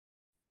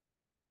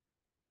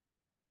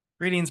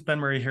Greetings, Ben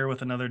Murray here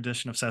with another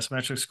edition of SaaS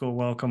Metrics School.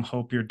 Welcome.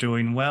 Hope you're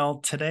doing well.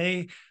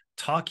 Today,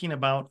 talking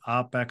about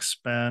OpEx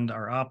spend,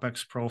 our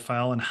OpEx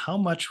profile, and how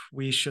much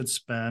we should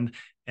spend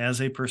as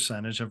a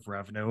percentage of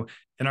revenue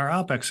in our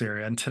OpEx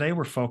area. And today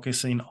we're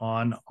focusing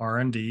on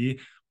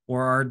R&D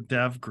or our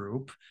dev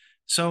group.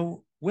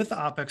 So with the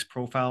OpEx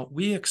profile,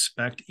 we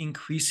expect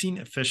increasing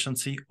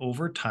efficiency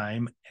over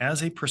time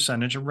as a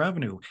percentage of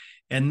revenue.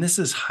 And this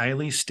is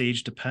highly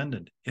stage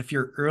dependent. If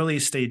you're early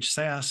stage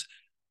SaaS,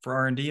 for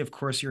R&D, of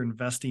course, you're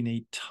investing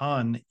a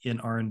ton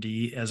in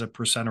R&D as a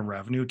percent of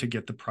revenue to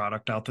get the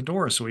product out the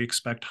door. So we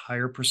expect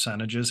higher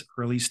percentages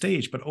early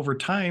stage, but over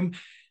time,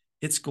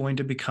 it's going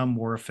to become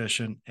more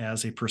efficient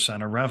as a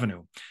percent of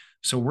revenue.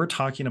 So we're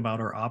talking about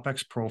our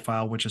OpEx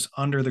profile, which is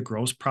under the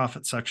gross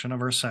profit section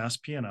of our SaaS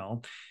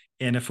P&L.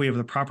 And if we have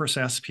the proper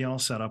SaaS P&L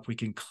setup, we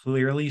can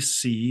clearly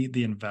see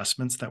the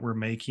investments that we're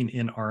making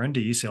in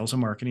R&D, sales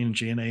and marketing, and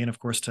G&A, and of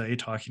course, today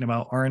talking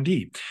about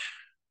R&D.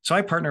 So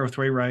I partner with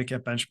Ray Reich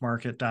at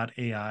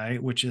Benchmark.ai,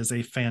 which is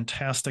a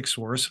fantastic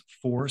source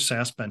for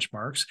SaaS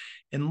benchmarks.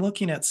 And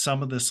looking at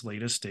some of this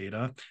latest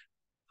data,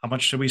 how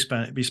much should we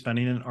be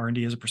spending in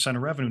R&D as a percent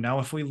of revenue? Now,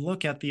 if we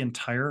look at the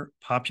entire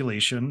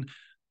population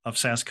of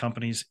SaaS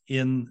companies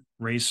in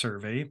Ray's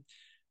survey,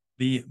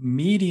 the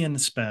median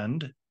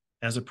spend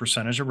as a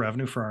percentage of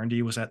revenue for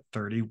R&D was at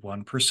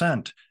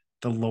 31%.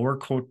 The lower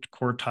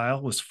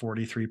quartile was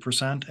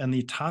 43%, and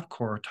the top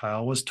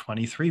quartile was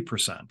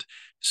 23%.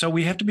 So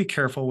we have to be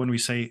careful when we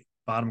say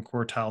bottom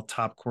quartile,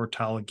 top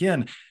quartile.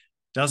 Again,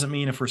 doesn't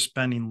mean if we're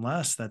spending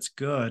less, that's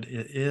good.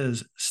 It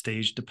is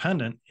stage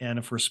dependent. And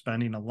if we're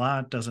spending a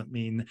lot, doesn't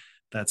mean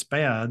that's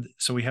bad.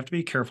 So we have to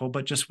be careful,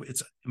 but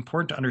it's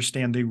important to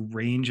understand the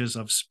ranges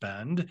of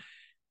spend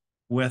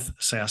with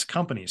SaaS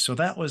companies. So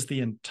that was the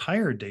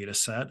entire data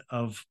set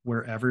of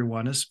where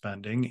everyone is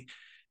spending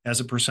as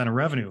a percent of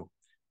revenue.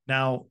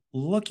 Now,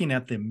 looking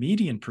at the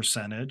median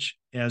percentage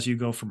as you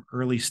go from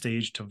early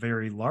stage to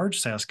very large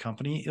SaaS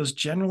company, it was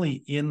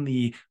generally in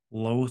the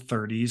low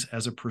 30s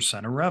as a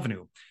percent of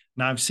revenue.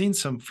 Now, I've seen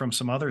from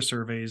some other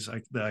surveys,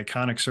 like the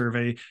Iconic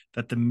survey,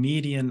 that the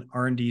median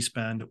R&D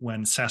spend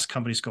when SaaS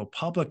companies go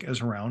public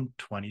is around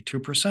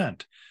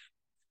 22%.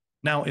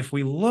 Now, if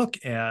we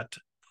look at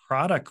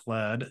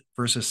product-led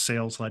versus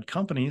sales-led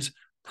companies,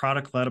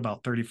 product-led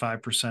about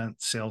 35%,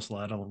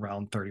 sales-led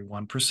around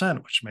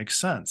 31%, which makes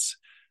sense.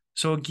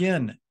 So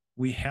again,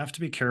 we have to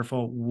be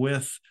careful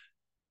with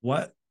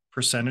what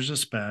percentage of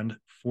spend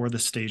for the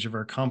stage of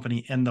our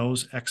company and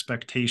those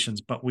expectations.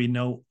 But we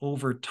know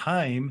over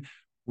time,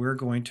 we're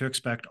going to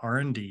expect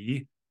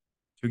R&D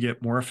to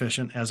get more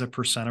efficient as a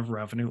percent of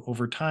revenue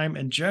over time.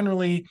 And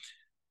generally,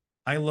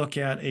 I look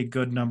at a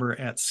good number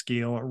at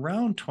scale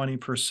around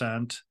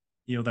 20%,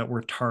 that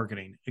we're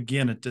targeting.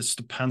 Again, it just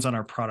depends on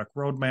our product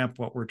roadmap,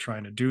 what we're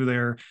trying to do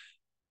there.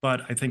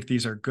 But I think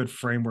these are good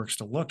frameworks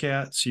to look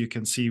at so you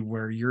can see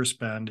where your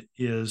spend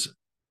is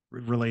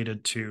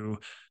related to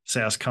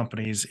SaaS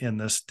companies in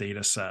this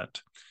data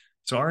set.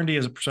 So R&D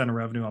as a percent of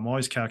revenue, I'm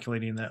always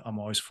calculating that. I'm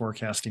always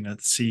forecasting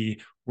it, see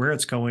where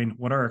it's going,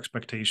 what are our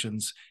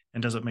expectations,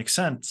 and does it make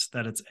sense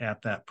that it's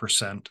at that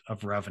percent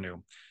of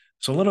revenue?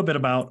 So a little bit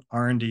about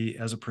R&D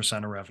as a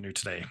percent of revenue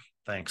today.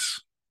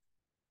 Thanks.